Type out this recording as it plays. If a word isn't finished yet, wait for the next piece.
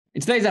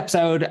In today's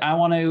episode, I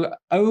want to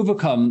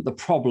overcome the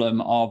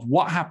problem of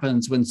what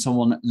happens when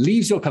someone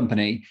leaves your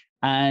company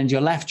and you're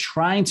left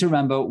trying to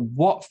remember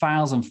what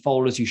files and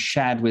folders you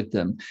shared with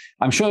them.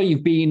 I'm sure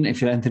you've been,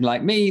 if you're anything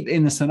like me,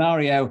 in the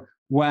scenario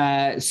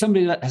where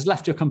somebody has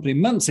left your company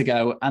months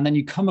ago and then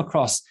you come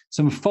across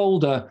some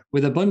folder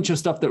with a bunch of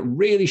stuff that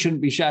really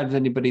shouldn't be shared with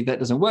anybody that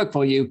doesn't work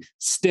for you,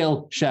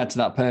 still shared to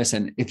that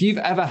person. If you've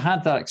ever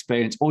had that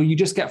experience, or you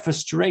just get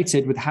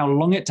frustrated with how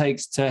long it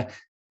takes to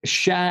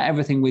share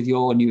everything with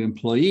your new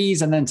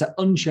employees and then to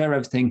unshare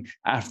everything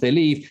after they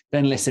leave,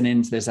 then listen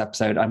into this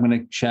episode. I'm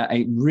going to share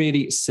a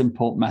really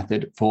simple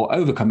method for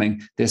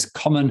overcoming this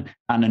common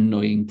and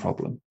annoying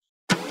problem.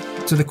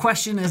 So the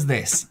question is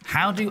this: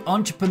 how do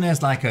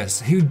entrepreneurs like us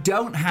who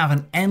don't have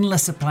an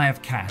endless supply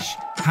of cash,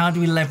 how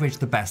do we leverage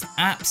the best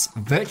apps,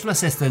 virtual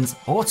assistants,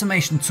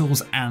 automation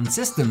tools and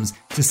systems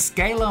to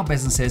scale our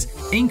businesses,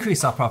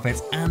 increase our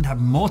profits and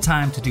have more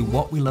time to do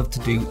what we love to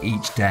do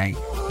each day?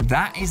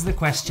 That is the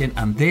question,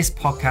 and this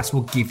podcast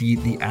will give you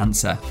the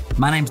answer.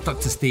 My name's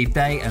Dr. Steve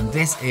Day and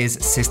this is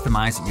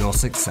Systemize Your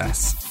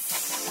Success.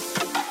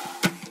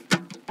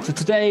 So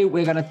today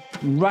we're going to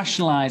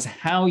rationalize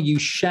how you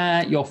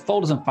share your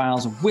folders and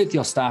files with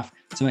your staff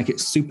to make it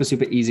super,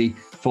 super easy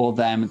for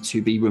them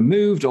to be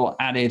removed or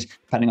added,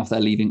 depending on if they're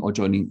leaving or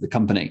joining the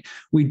company.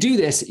 We do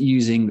this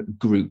using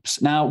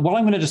groups. Now, what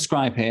I'm going to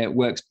describe here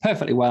works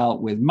perfectly well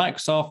with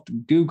Microsoft,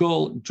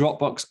 Google,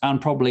 Dropbox, and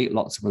probably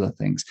lots of other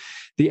things.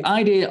 The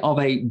idea of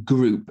a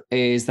group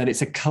is that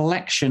it's a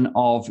collection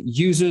of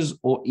users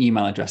or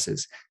email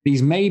addresses.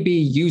 These may be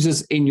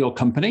users in your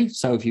company.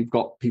 So if you've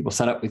got people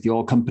set up with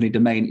your company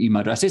domain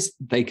email addresses,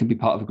 they can be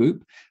part of a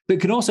group. But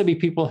it can also be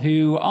people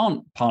who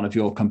aren't part of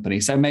your company.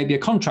 So maybe a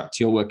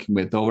contractor you're working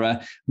with, or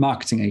a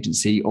marketing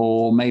agency,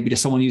 or maybe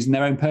just someone using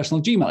their own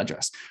personal Gmail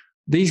address.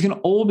 These can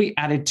all be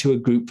added to a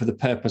group for the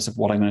purpose of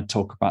what I'm going to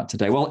talk about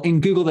today. Well,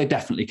 in Google, they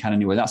definitely can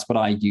anyway. That's what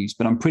I use,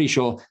 but I'm pretty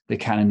sure they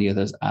can in the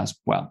others as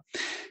well.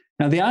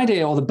 Now, the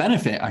idea, or the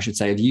benefit, I should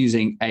say, of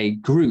using a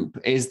group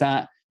is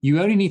that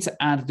you only need to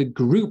add the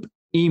group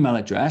email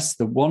address,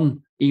 the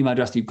one email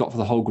address that you've got for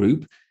the whole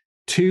group,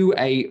 to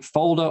a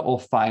folder or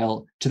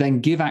file to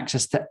then give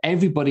access to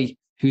everybody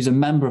who's a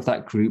member of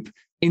that group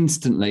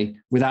instantly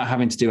without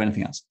having to do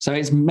anything else. So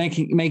it makes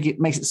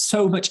it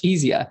so much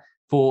easier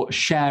for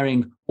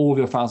sharing all of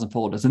your files and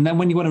folders. And then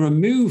when you want to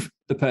remove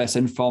the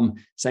person from,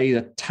 say,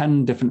 the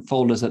 10 different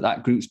folders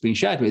that group's been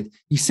shared with,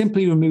 you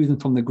simply remove them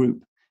from the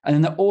group. And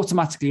then they're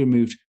automatically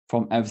removed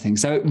from everything.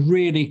 So it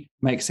really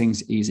makes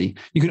things easy.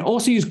 You can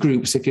also use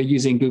groups if you're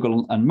using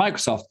Google and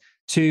Microsoft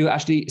to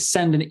actually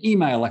send an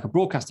email, like a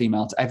broadcast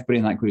email, to everybody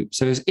in that group.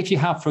 So if you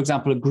have, for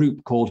example, a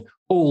group called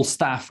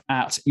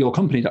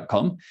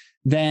allstaff@yourcompany.com,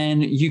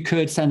 then you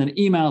could send an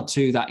email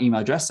to that email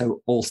address,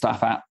 so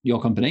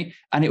allstaff@yourcompany,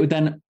 and it would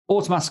then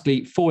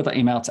automatically forward that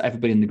email to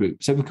everybody in the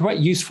group. So it's quite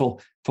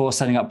useful for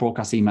setting up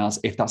broadcast emails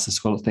if that's the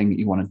sort of thing that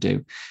you want to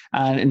do.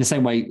 And in the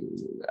same way,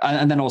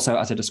 and then also,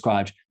 as I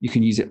described, you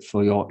can use it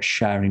for your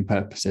sharing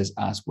purposes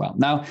as well.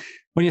 Now,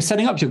 when you're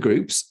setting up your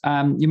groups,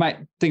 you might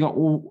think,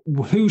 well,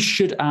 who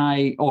should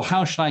I, or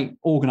how should I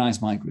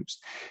organize my groups?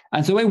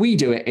 And so the way we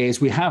do it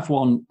is we have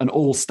an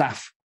all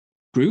staff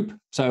group,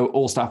 so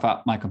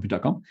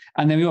allstaff@mycompany.com.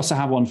 And then we also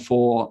have one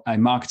for a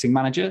marketing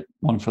manager,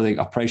 one for the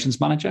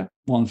operations manager,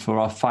 one for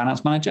our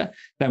finance manager.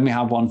 Then we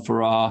have one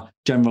for our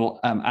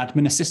general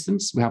admin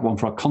assistants. We have one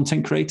for our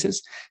content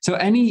creators. So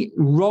any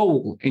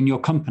role in your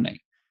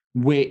company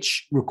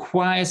which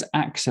requires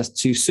access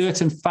to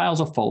certain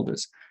files or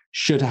folders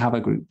should have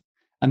a group.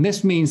 And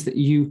this means that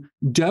you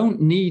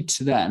don't need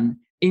to then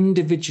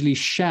individually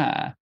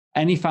share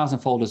any files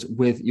and folders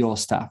with your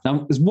staff.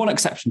 Now, there's one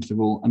exception to the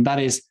rule, and that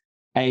is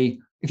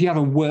if you have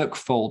a work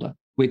folder,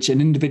 which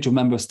an individual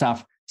member of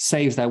staff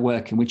saves their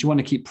work in, which you want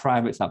to keep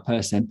private to that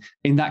person.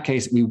 In that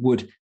case, we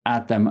would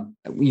add them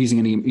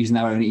using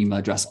their own email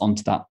address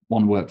onto that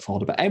one work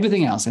folder. But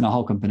everything else in our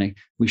whole company,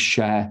 we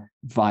share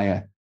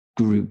via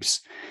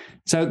groups.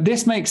 So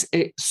this makes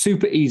it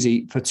super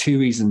easy for two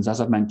reasons, as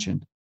I've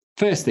mentioned.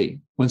 Firstly,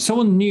 when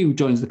someone new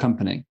joins the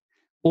company,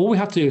 all we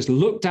have to do is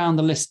look down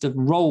the list of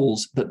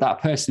roles that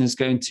person is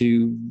going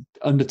to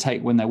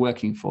undertake when they're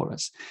working for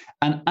us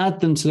and add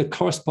them to the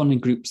corresponding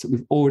groups that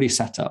we've already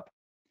set up.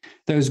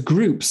 Those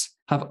groups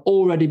have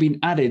already been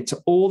added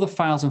to all the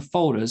files and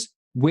folders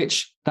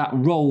which that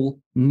role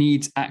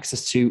needs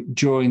access to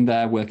during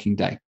their working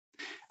day.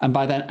 And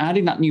by then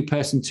adding that new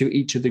person to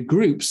each of the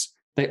groups,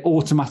 they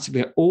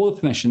automatically get all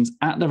the permissions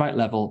at the right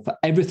level for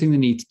everything they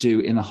need to do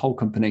in the whole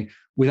company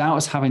without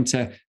us having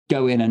to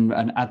go in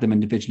and add them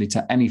individually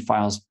to any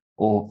files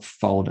or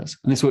folders.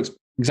 And this works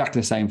exactly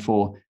the same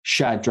for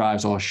shared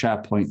drives or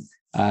SharePoint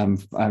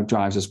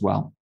drives as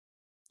well.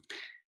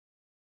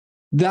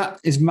 That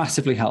is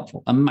massively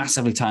helpful and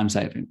massively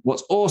time-saving.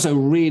 What's also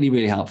really,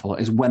 really helpful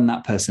is when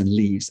that person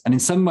leaves. And in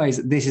some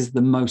ways, this is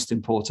the most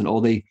important or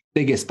the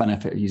biggest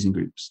benefit of using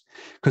groups.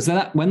 Because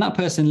when that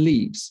person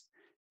leaves,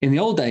 in the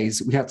old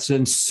days, we had to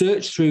then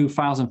search through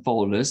files and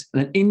folders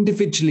and then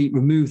individually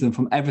remove them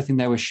from everything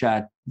they were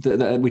shared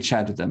that we'd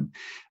shared with them.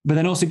 But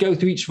then also go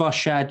through each of our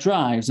shared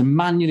drives and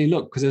manually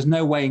look, because there's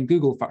no way in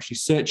Google for actually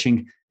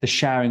searching the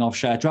sharing of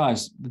shared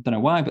drives. I don't know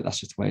why, but that's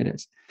just the way it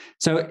is.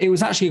 So it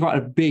was actually quite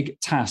a big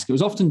task. It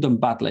was often done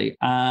badly.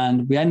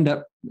 And we end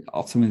up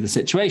often with the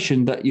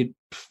situation that you'd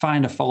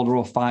find a folder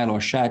or file or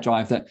a shared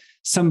drive that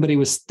somebody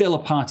was still a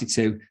party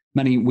to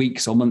many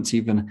weeks or months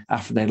even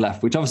after they'd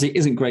left, which obviously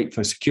isn't great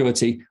for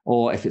security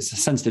or if it's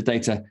sensitive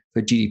data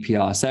for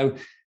GDPR. So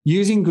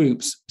using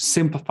groups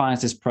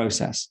simplifies this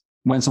process.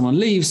 When someone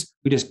leaves,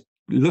 we just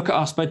look at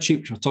our spreadsheet,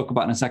 which we'll talk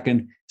about in a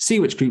second, see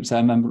which groups they're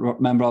a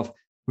member of,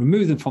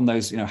 remove them from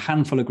those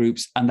handful of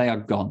groups, and they are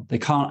gone. They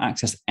can't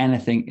access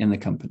anything in the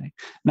company.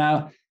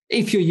 Now,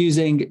 if you're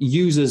using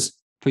users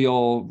for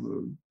your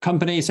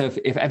company, so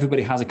if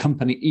everybody has a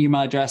company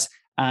email address,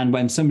 and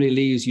when somebody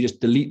leaves, you just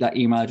delete that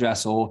email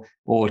address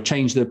or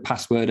change the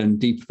password and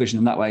deprovision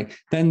them that way,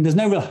 then there's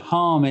no real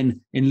harm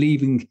in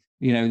leaving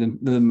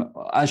them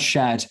as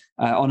shared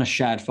on a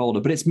shared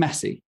folder, but it's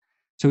messy.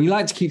 So we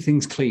like to keep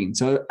things clean.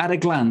 So at a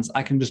glance,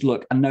 I can just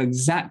look and know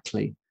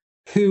exactly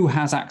who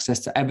has access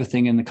to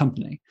everything in the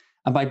company.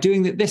 And by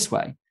doing it this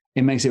way,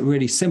 it makes it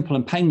really simple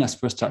and painless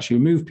for us to actually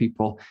remove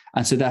people.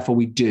 And so therefore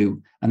we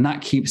do. And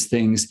that keeps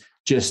things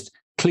just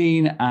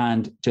clean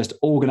and just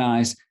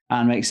organized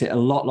and makes it a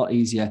lot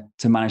easier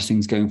to manage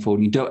things going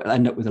forward. You don't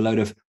end up with a load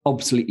of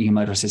obsolete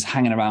email addresses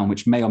hanging around,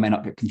 which may or may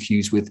not get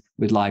confused with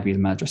live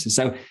email addresses.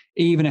 So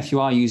even if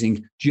you are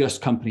using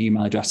just company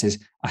email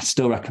addresses, I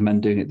still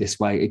recommend doing it this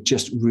way. It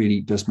just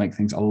really does make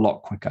things a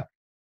lot quicker.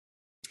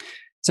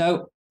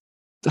 So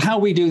how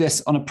we do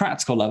this on a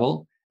practical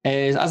level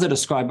is, as I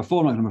described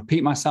before, I'm not going to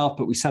repeat myself,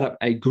 but we set up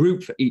a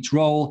group for each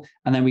role,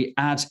 and then we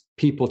add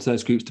people to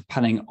those groups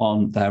depending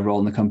on their role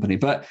in the company.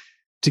 But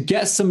to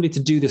get somebody to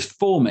do this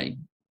for me,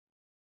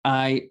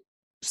 I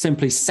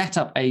simply set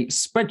up a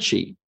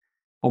spreadsheet,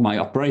 or my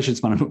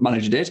operations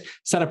manager did,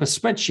 set up a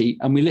spreadsheet,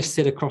 and we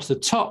listed across the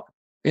top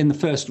in the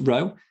first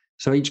row.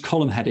 So each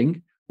column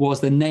heading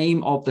was the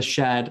name of the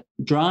shared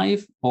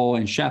drive, or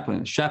in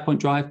SharePoint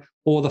drive,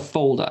 or the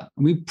folder.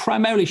 And we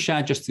primarily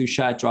share just through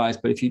shared drives,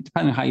 but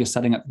depending on how you're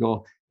setting up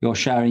your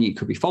sharing, it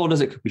could be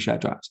folders, it could be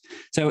shared drives.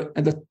 So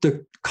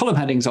the column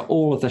headings are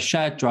all of the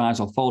shared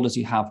drives or folders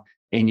you have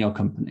in your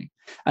company.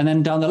 And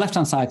then down the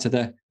left-hand side to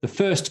the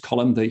first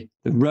column, the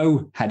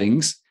row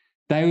headings,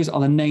 those are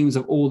the names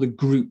of all the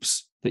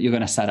groups that you're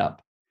going to set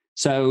up.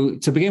 So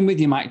to begin with,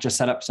 you might just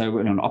set up,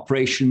 an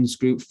operations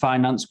group,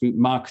 finance group,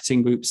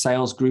 marketing group,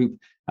 sales group,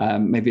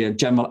 maybe a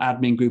general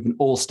admin group, an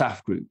all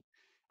staff group.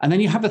 And then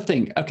you have a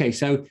think, okay,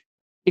 so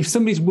if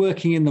somebody's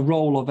working in the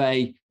role of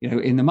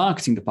in the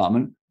marketing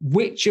department,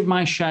 which of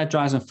my shared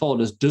drives and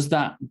folders does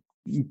that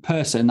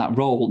person, that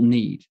role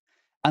need?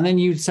 And then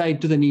you'd say,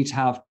 do they need to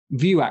have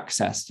view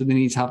access? Do they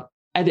need to have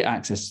edit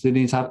access? Do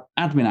they need to have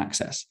admin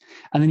access?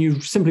 And then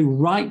you simply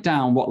write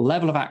down what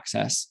level of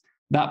access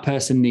that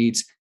person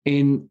needs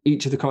in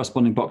each of the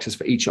corresponding boxes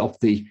for each of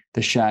the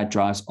shared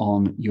drives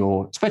on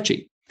your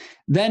spreadsheet.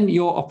 Then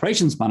your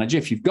operations manager,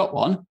 if you've got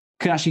one,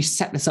 can actually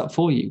set this up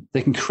for you.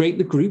 They can create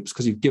the groups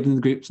because you've given them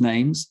the groups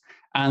names.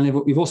 And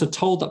you've also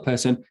told that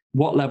person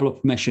what level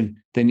of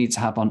permission they need to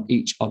have on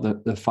each of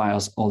the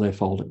files or their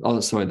folder,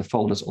 the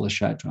folders or the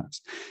shared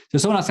drives. So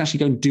someone else can actually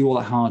go and do all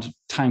that hard,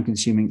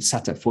 time-consuming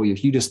setup for you.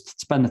 If you just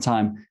spend the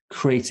time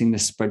creating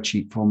this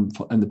spreadsheet from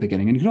in the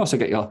beginning. And you can also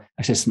get your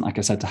assistant, like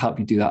I said, to help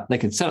you do that. They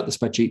can set up the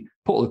spreadsheet,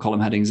 put all the column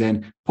headings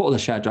in, put all the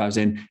shared drives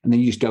in, and then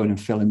you just go in and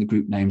fill in the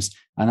group names.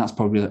 And that's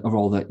probably a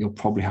role that you'll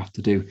probably have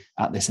to do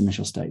at this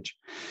initial stage.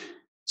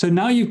 So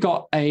now you've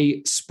got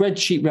a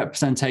spreadsheet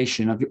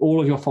representation of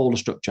all of your folder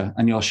structure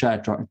and your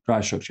shared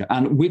drive structure,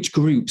 and which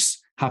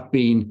groups have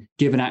been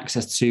given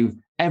access to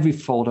every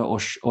folder or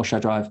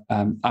shared drive,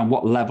 and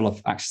what level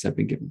of access they've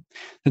been given.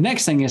 The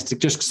next thing is to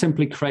just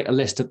simply create a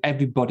list of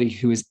everybody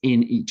who is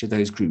in each of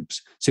those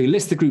groups. So you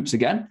list the groups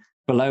again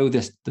below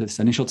this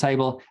initial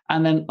table,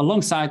 and then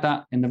alongside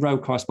that, in the row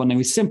corresponding,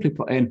 we simply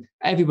put in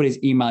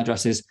everybody's email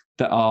addresses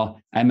that are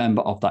a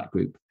member of that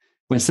group.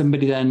 When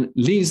somebody then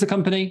leaves the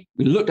company,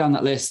 we look down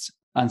that list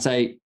and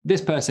say,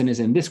 this person is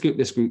in this group,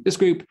 this group, this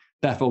group.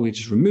 Therefore, we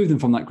just remove them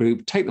from that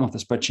group, take them off the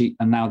spreadsheet,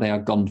 and now they are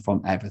gone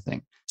from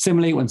everything.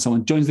 Similarly, when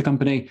someone joins the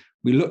company,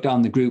 we look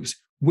down the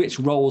groups, which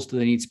roles do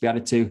they need to be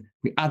added to?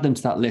 We add them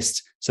to that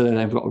list so that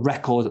they've got a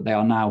record that they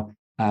are now,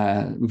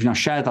 we've now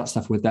shared that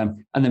stuff with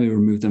them, and then we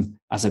remove them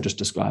as I just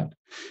described.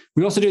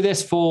 We also do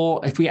this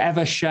for if we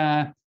ever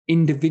share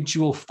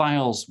individual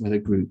files with a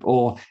group,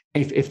 or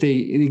if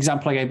the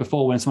example I gave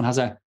before, when someone has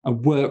a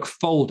work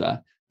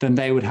folder, then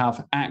they would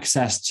have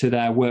access to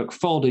their work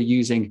folder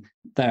using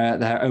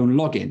their own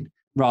login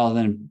rather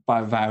than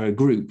via a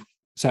group.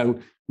 So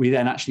we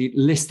then actually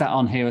list that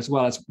on here as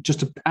well, as just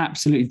to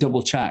absolutely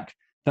double check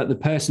that the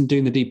person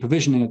doing the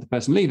deprovisioning of the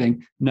person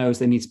leaving knows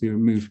they need to be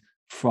removed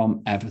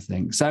from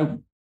everything.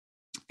 So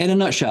in a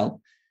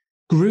nutshell,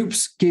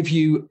 groups give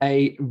you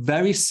a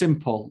very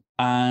simple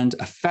and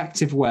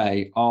effective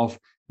way of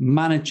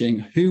managing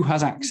who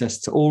has access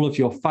to all of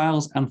your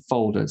files and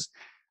folders,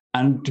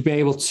 and to be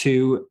able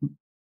to,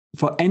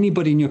 for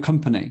anybody in your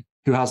company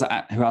who has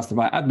the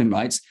right admin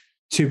rights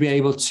to be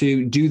able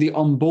to do the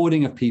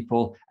onboarding of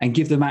people and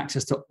give them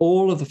access to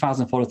all of the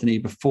thousands of followers they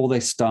need before they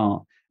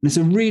start. And it's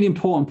a really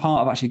important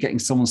part of actually getting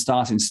someone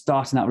starting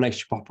that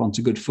relationship up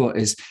onto good foot,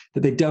 is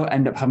that they don't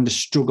end up having to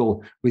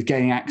struggle with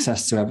getting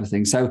access to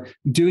everything. So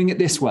doing it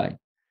this way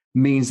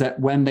means that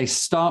when they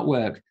start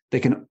work, they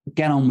can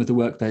get on with the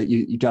work that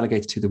you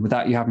delegated to them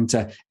without you having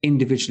to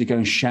individually go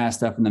and share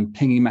stuff and then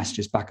pinging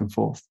messages back and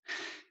forth.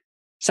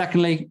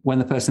 Secondly, when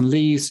the person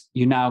leaves,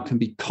 you now can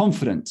be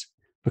confident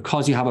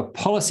because you have a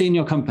policy in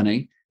your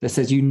company that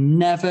says you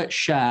never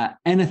share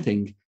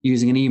anything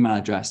using an email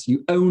address.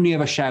 You only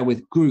ever share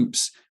with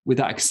groups, with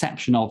that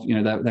exception of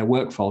their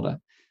work folder.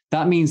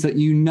 That means that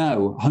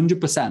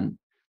 100%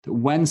 that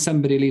when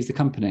somebody leaves the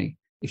company,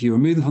 if you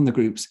remove them from the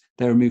groups,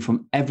 they're removed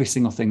from every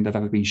single thing they've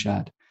ever been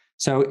shared.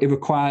 So it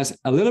requires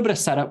a little bit of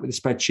setup with a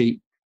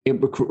spreadsheet.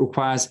 It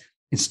requires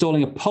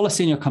installing a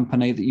policy in your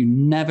company that you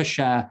never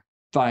share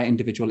via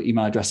individual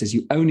email addresses.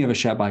 You only ever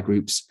share by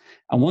groups.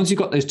 And once you've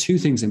got those two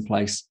things in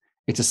place,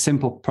 it's a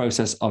simple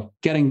process of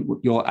getting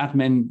your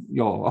admin,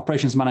 your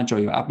operations manager, or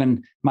your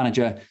admin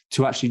manager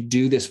to actually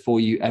do this for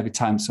you every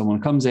time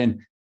someone comes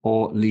in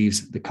or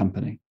leaves the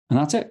company. And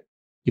that's it.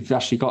 You've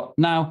actually got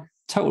now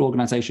total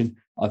organization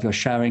of your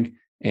sharing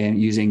in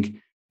using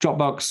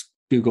Dropbox,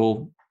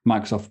 Google,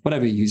 Microsoft,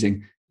 whatever you're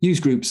using. Use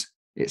groups.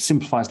 It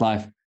simplifies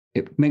life.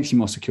 It makes you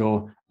more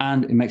secure,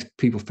 and it makes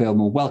people feel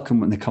more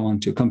welcome when they come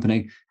into your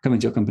company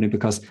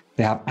because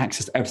they have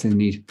access to everything they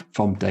need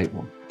from day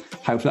one.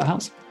 Hopefully that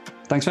helps.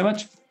 Thanks very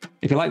much.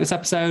 If you like this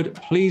episode,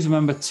 please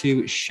remember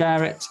to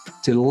share it,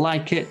 to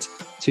like it,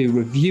 to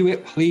review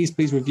it. Please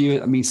review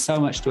it. It means so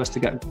much to us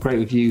to get great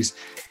reviews.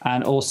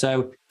 And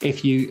also,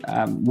 if you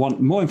want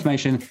more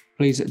information,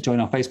 please join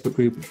our Facebook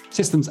group,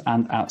 Systems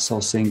and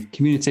Outsourcing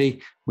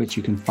Community, which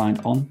you can find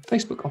on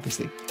Facebook,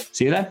 obviously.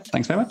 See you there.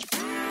 Thanks very much.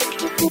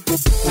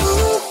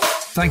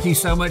 Thank you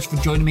so much for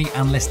joining me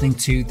and listening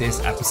to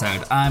this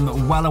episode.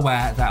 I'm well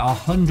aware there are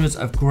hundreds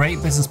of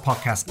great business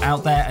podcasts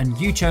out there, and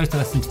you chose to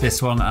listen to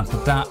this one, and for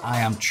that I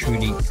am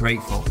truly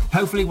grateful.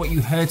 Hopefully what you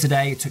heard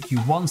today took you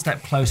one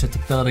step closer to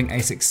building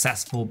a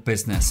successful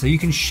business so you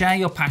can share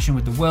your passion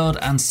with the world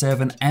and serve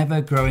an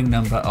ever-growing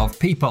number of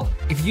people.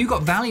 If you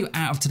got value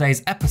out of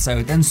today's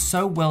episode, then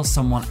so will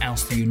someone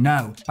else that you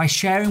know. By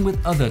sharing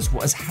with others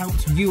what has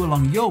helped you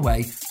along your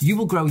way, you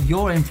will grow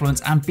your influence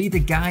and be the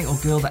guy or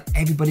girl that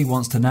everybody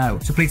wants to know.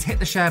 So please hit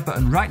the share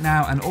button right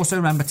now, and also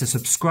remember to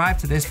subscribe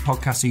to this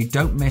podcast so you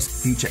don't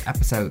miss future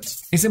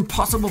episodes. It's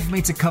impossible for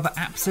me to cover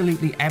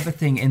absolutely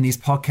everything in these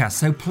podcasts,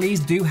 so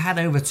please do head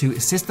over to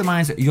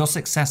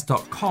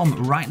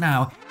systemizeyoursuccess.com right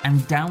now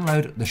and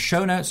download the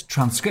show notes,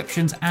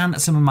 transcriptions,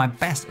 and some of my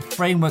best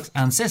frameworks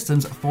and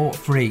systems for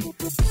free.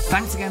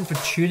 Thanks again for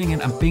tuning in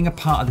and being a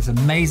part of this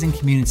amazing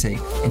community.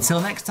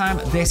 Until next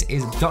time, this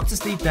is Dr.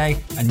 Steve Day,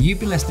 and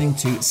you've been listening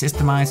to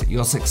Systemize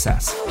Your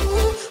Success.